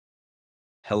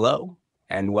Hello,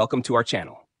 and welcome to our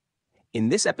channel. In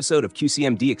this episode of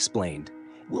QCM-D Explained,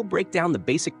 we'll break down the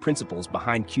basic principles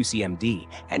behind QCM-D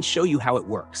and show you how it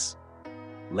works.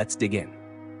 Let's dig in.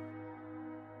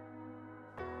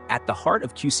 At the heart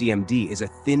of QCM-D is a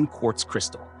thin quartz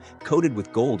crystal, coated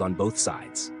with gold on both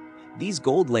sides. These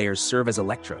gold layers serve as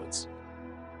electrodes.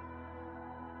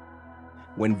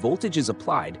 When voltage is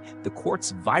applied, the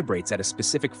quartz vibrates at a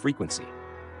specific frequency.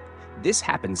 This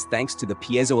happens thanks to the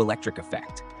piezoelectric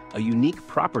effect, a unique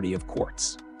property of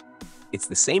quartz. It's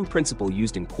the same principle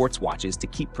used in quartz watches to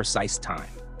keep precise time.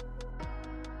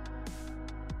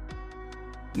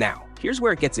 Now, here's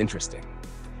where it gets interesting.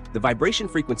 The vibration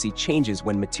frequency changes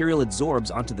when material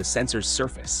adsorbs onto the sensor's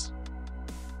surface.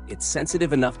 It's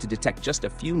sensitive enough to detect just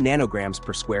a few nanograms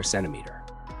per square centimeter.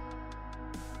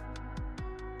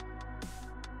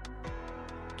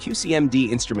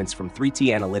 QCM-D instruments from 3T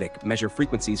Analytik measure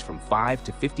frequencies from 5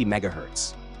 to 50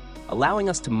 megahertz, allowing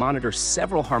us to monitor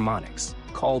several harmonics,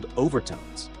 called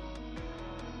overtones.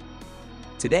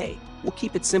 Today, we'll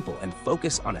keep it simple and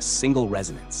focus on a single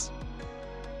resonance.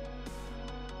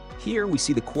 Here we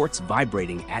see the quartz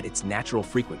vibrating at its natural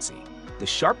frequency. The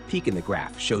sharp peak in the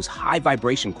graph shows high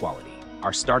vibration quality,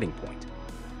 our starting point.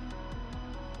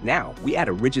 Now, we add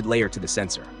a rigid layer to the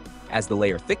sensor. As the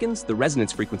layer thickens, the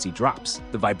resonance frequency drops,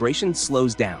 the vibration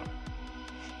slows down.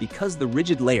 Because the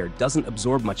rigid layer doesn't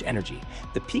absorb much energy,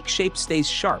 the peak shape stays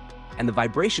sharp and the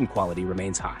vibration quality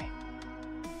remains high.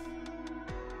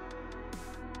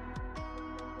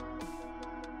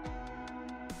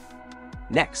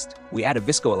 Next, we add a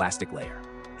viscoelastic layer.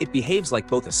 It behaves like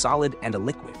both a solid and a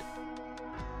liquid.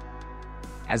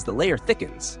 As the layer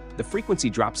thickens, the frequency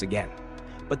drops again.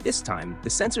 But this time, the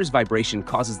sensor's vibration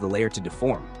causes the layer to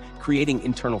deform, creating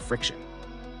internal friction.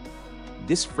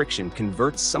 This friction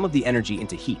converts some of the energy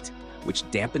into heat, which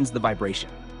dampens the vibration.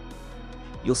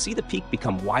 You'll see the peak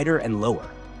become wider and lower,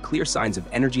 clear signs of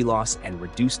energy loss and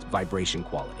reduced vibration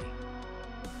quality.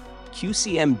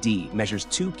 QCM-D measures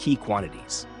two key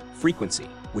quantities: frequency,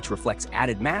 which reflects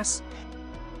added mass,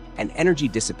 and energy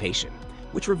dissipation,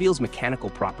 which reveals mechanical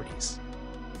properties.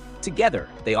 Together,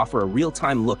 they offer a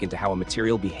real-time look into how a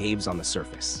material behaves on the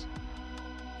surface.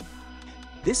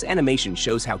 This animation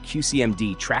shows how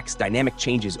QCM-D tracks dynamic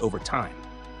changes over time.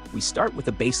 We start with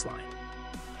a baseline.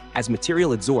 As material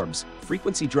adsorbs,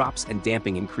 frequency drops and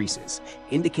damping increases,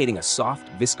 indicating a soft,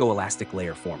 viscoelastic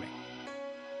layer forming.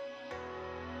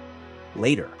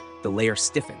 Later, the layer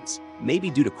stiffens, maybe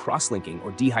due to cross-linking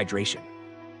or dehydration.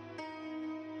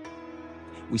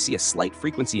 We see a slight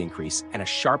frequency increase and a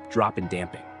sharp drop in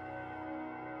damping.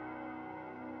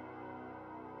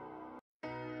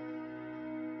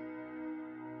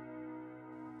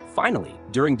 Finally,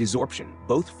 during desorption,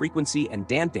 both frequency and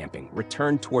damping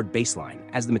return toward baseline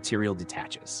as the material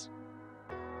detaches.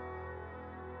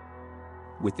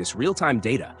 With this real-time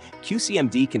data,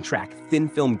 QCM-D can track thin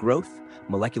film growth,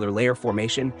 molecular layer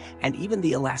formation, and even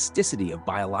the elasticity of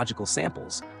biological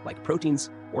samples like proteins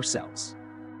or cells.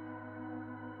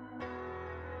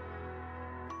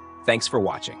 Thanks for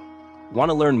watching. Want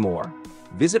to learn more?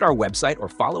 Visit our website or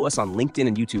follow us on LinkedIn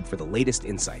and YouTube for the latest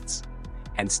insights.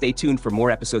 And stay tuned for more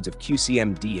episodes of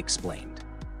QCM-D Explained.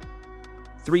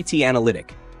 3T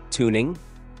Analytik, tuning,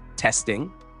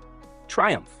 testing,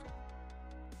 triumph.